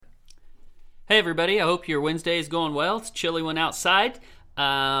Hey everybody, I hope your Wednesday is going well. It's a chilly one outside.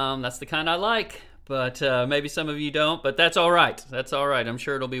 That's the kind I like, but maybe some of you don't, but that's all right. That's all right. I'm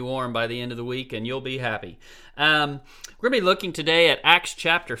sure it'll be warm by the end of the week and you'll be happy. We're going to be looking today at Acts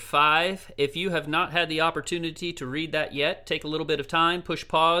chapter 5. If you have not had the opportunity to read that yet, take a little bit of time, push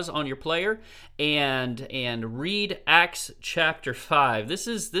pause on your player, and read Acts chapter 5. This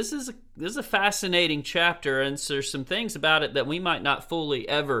is a fascinating chapter, and so there's some things about it that we might not fully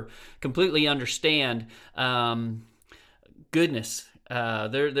ever completely understand. There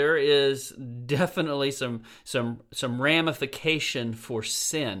is definitely some ramification for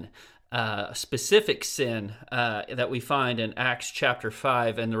sin. Specific sin that we find in Acts chapter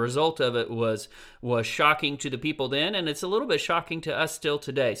 5, and the result of it was shocking to the people then, and it's a little bit shocking to us still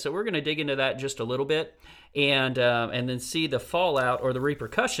today. So we're going to dig into that just a little bit, and then see the fallout or the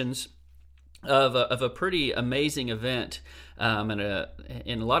repercussions of a pretty amazing event, and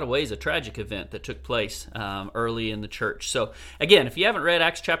in a lot of ways a tragic event that took place early in the church. So again, if you haven't read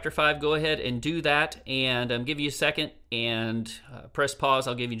Acts chapter 5, go ahead and do that, and give you a second and press pause.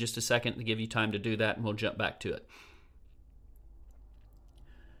 I'll give you just a second to give you time to do that, and we'll jump back to it.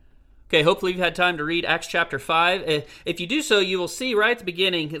 Okay, hopefully you've had time to read Acts chapter 5. If you do so, you will see right at the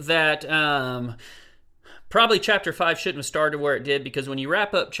beginning that probably chapter 5 shouldn't have started where it did, because when you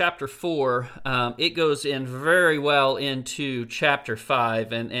wrap up chapter 4, it goes in very well into chapter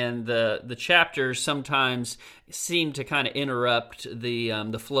 5, and the chapters sometimes seem to kind of interrupt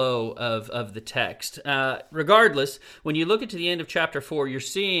the flow of the text. Regardless, when you look at the end of chapter 4, you're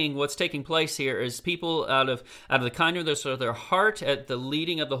seeing what's taking place here is people out of the kindness of their heart at the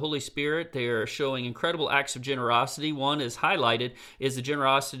leading of the Holy Spirit. They are showing incredible acts of generosity. One is highlighted is the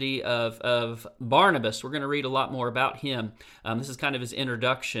generosity of Barnabas. We're going to read a lot more about him. This is kind of his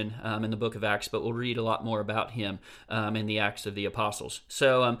introduction in the book of Acts, but we'll read a lot more about him in the Acts of the Apostles.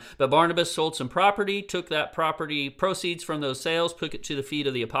 So, but Barnabas sold some property, took that property proceeds from those sales, put it to the feet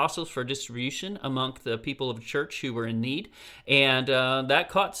of the apostles for distribution among the people of the church who were in need, and that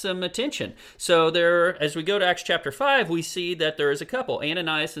caught some attention. So there, as we go to Acts chapter 5, we see that there is a couple,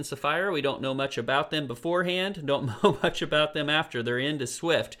 Ananias and Sapphira. We don't know much about them beforehand, don't know much about them after. Their end is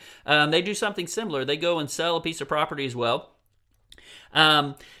swift. They do something similar. They go and sell a piece of property as well.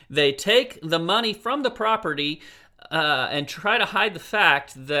 They take the money from the property and try to hide the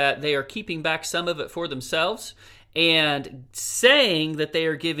fact that they are keeping back some of it for themselves, and saying that they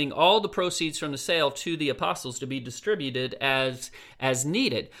are giving all the proceeds from the sale to the apostles to be distributed as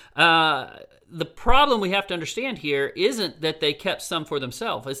needed. The problem we have to understand here isn't that they kept some for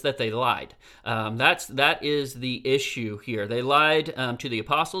themselves, it's that they lied. That is the issue here. They lied to the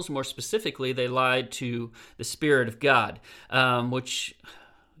apostles. More specifically, they lied to the Spirit of God, which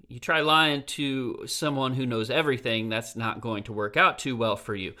you try lying to someone who knows everything, that's not going to work out too well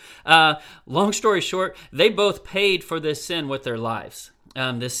for you. Long story short, they both paid for this sin with their lives.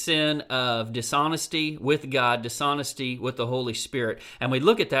 This sin of dishonesty with God, dishonesty with the Holy Spirit. And we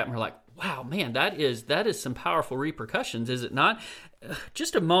look at that and we're like, wow, man, that is some powerful repercussions, is it not?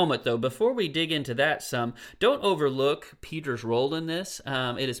 Just a moment, though, before we dig into that some, don't overlook Peter's role in this.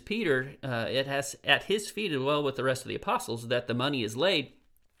 It is Peter, it has at his feet, as well with the rest of the apostles, that the money is laid.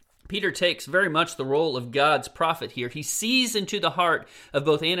 Peter takes very much the role of God's prophet here. He sees into the heart of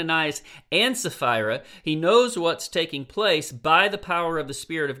both Ananias and Sapphira. He knows what's taking place by the power of the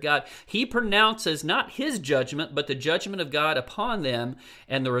Spirit of God. He pronounces not his judgment, but the judgment of God upon them,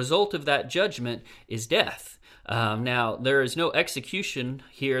 and the result of that judgment is death. Now, there is no execution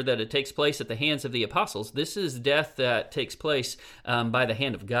here that it takes place at the hands of the apostles. This is death that takes place by the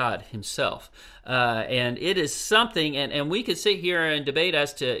hand of God himself. And it is something, and we could sit here and debate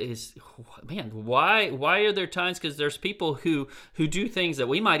as to, why are there times, because there's people who do things that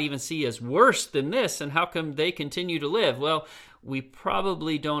we might even see as worse than this, and how come they continue to live? Well, we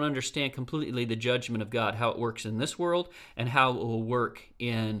probably don't understand completely the judgment of God, how it works in this world and how it will work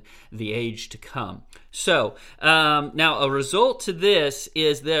in the age to come. So, now a result to this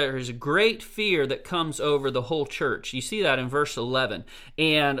is there is a great fear that comes over the whole church. You see that in verse 11,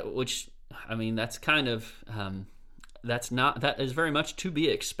 and that's kind of that is very much to be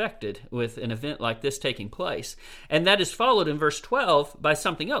expected with an event like this taking place. And that is followed in verse 12 by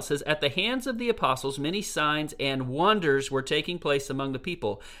something else. It says, at the hands of the apostles, many signs and wonders were taking place among the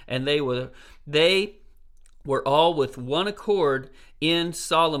people, and they were all with one accord in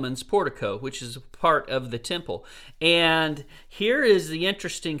Solomon's portico, which is part of the temple. And here is the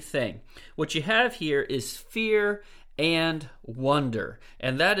interesting thing. What you have here is fear and wonder.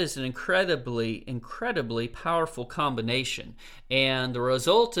 And that is an incredibly powerful combination. And the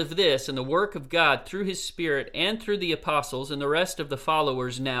result of this and the work of God through His Spirit and through the apostles and the rest of the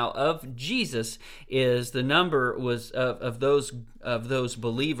followers now of Jesus is the number of those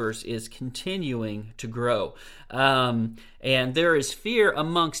believers is continuing to grow. And there is fear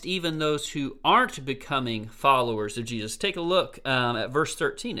amongst even those who aren't becoming followers of Jesus. Take a look at verse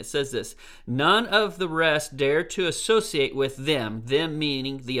 13. It says this: "None of the rest dared to associate with them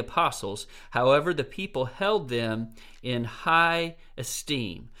meaning the apostles. However, the people held them in high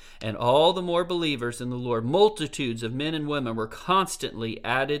esteem. And all the more believers in the Lord, multitudes of men and women were constantly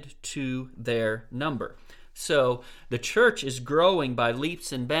added to their number." So the church is growing by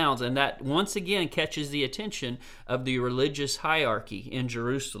leaps and bounds, and that once again catches the attention of the religious hierarchy in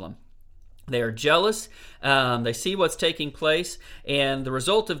Jerusalem. They are jealous. They see what's taking place, and the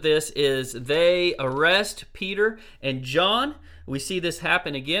result of this is they arrest Peter and John. We see this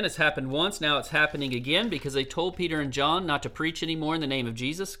happen again. It's happened once. Now it's happening again because they told Peter and John not to preach anymore in the name of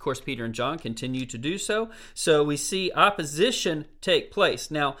Jesus. Of course, Peter and John continue to do so. So we see opposition take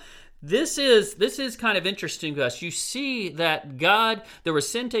place. Now, this is kind of interesting to us. You see that there was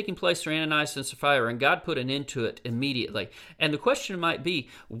sin taking place through Ananias and Sapphira, and God put an end to it immediately. And the question might be,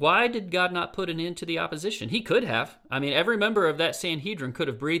 why did God not put an end to the opposition? He could have. I mean, every member of that Sanhedrin could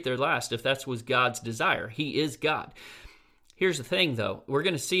have breathed their last if that was God's desire. He is God. Here's the thing, though. We're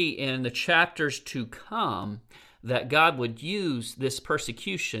going to see in the chapters to come that God would use this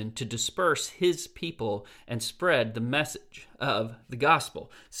persecution to disperse His people and spread the message of the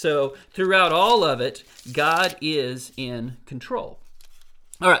gospel. So throughout all of it, God is in control.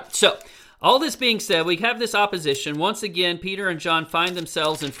 All right, so all this being said, we have this opposition. Once again, Peter and John find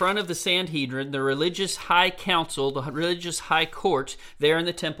themselves in front of the Sanhedrin, the religious high council, the religious high court there in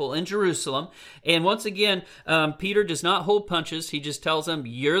the temple in Jerusalem. And once again, Peter does not hold punches. He just tells them,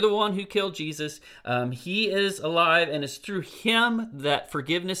 "You're the one who killed Jesus. He is alive, and it's through Him that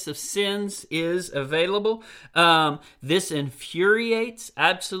forgiveness of sins is available." This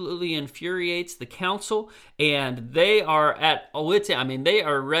absolutely infuriates the council, and they are at wit's end. I mean, they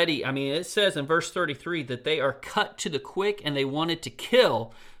are ready. I mean, it says in verse 33 that they are cut to the quick and they wanted to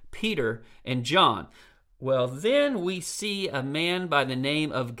kill Peter and John. Well, then we see a man by the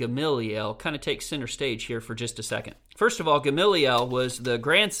name of Gamaliel kind of take center stage here for just a second. First of all, Gamaliel was the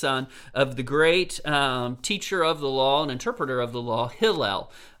grandson of the great teacher of the law and interpreter of the law,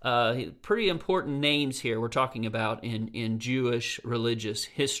 Hillel. Pretty important names here we're talking about in Jewish religious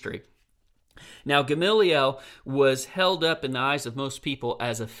history. Now, Gamaliel was held up in the eyes of most people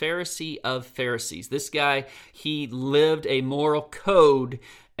as a Pharisee of Pharisees. This guy, he lived a moral code,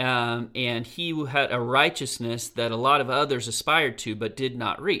 and he had a righteousness that a lot of others aspired to but did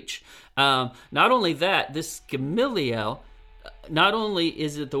not reach. Not only that, this Gamaliel, not only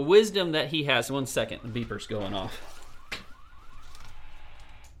is it the wisdom that he has. One second, the beeper's going off.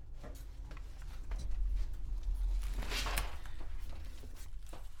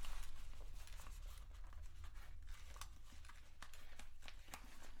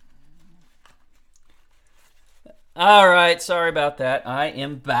 All right, sorry about that. I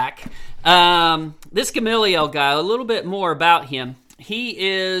am back. This Gamaliel guy, a little bit more about him. He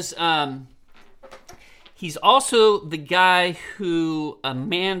is, he's also the guy who a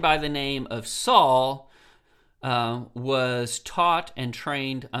man by the name of Saul was taught and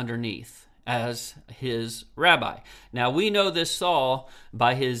trained underneath as his rabbi. Now, we know this Saul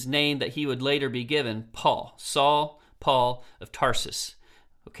by his name that he would later be given, Paul. Paul of Tarsus.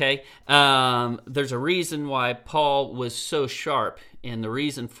 Okay, there's a reason why Paul was so sharp, and the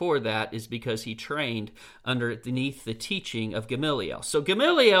reason for that is because he trained underneath the teaching of Gamaliel. So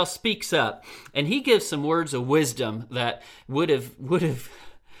Gamaliel speaks up, and he gives some words of wisdom that would have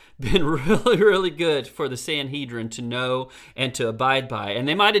been really, really good for the Sanhedrin to know and to abide by. And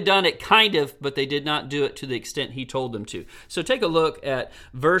they might have done it kind of, but they did not do it to the extent he told them to. So take a look at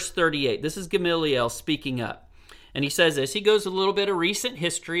verse 38. This is Gamaliel speaking up. And he says this. He goes a little bit of recent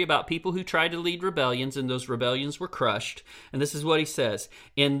history about people who tried to lead rebellions, and those rebellions were crushed. And this is what he says.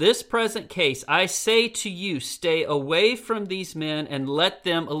 "In this present case, I say to you, stay away from these men and let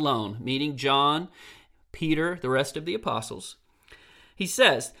them alone," meaning John, Peter, the rest of the apostles. He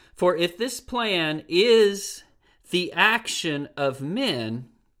says, "For if this plan is the action of men,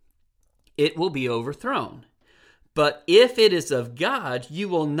 it will be overthrown. But if it is of God, you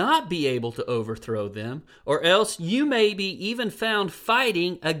will not be able to overthrow them, or else you may be even found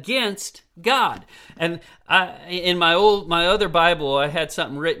fighting against God." And in my other Bible, I had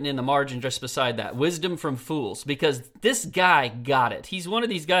something written in the margin just beside that, "Wisdom from fools," because this guy got it. He's one of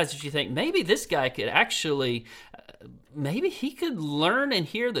these guys that you think, maybe this guy could actually maybe he could learn and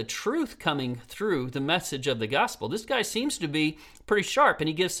hear the truth coming through the message of the gospel. This guy seems to be pretty sharp, and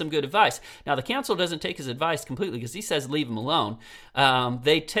he gives some good advice. Now, the council doesn't take his advice completely because he says leave him alone.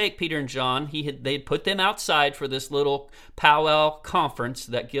 They take Peter and John. They'd put them outside for this little powwow conference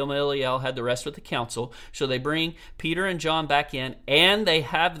that Gamaliel had the rest with the council. So they bring Peter and John back in, and they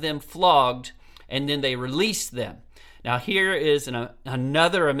have them flogged, and then they release them. Now, here is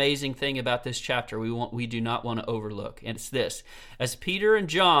another amazing thing about this chapter we do not want to overlook, and it's this. As Peter and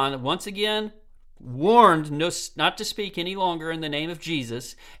John, once again, warned not to speak any longer in the name of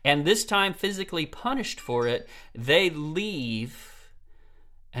Jesus, and this time physically punished for it, they leave,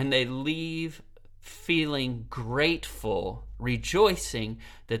 and they leave feeling grateful, rejoicing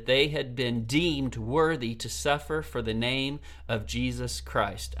that they had been deemed worthy to suffer for the name of Jesus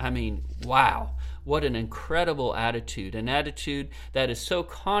Christ. I mean, wow. What an incredible attitude, an attitude that is so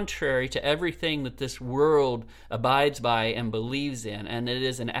contrary to everything that this world abides by and believes in. And it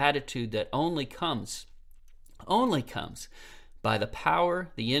is an attitude that only comes by the power,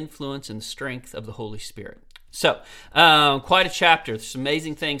 the influence, and the strength of the Holy Spirit. So, quite a chapter. There's some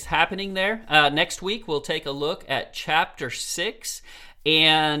amazing things happening there. Next week, we'll take a look at chapter 6.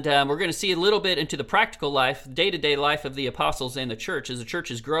 And we're going to see a little bit into the practical life, day-to-day life of the apostles and the church. As the church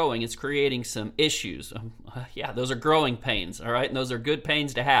is growing, it's creating some issues. Those are growing pains, all right? And those are good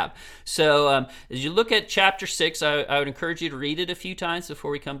pains to have. So as you look at chapter 6, I would encourage you to read it a few times before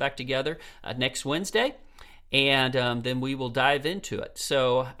we come back together next Wednesday. And then we will dive into it.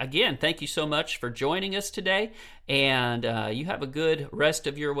 So again, thank you so much for joining us today. And you have a good rest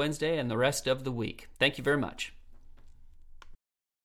of your Wednesday and the rest of the week. Thank you very much.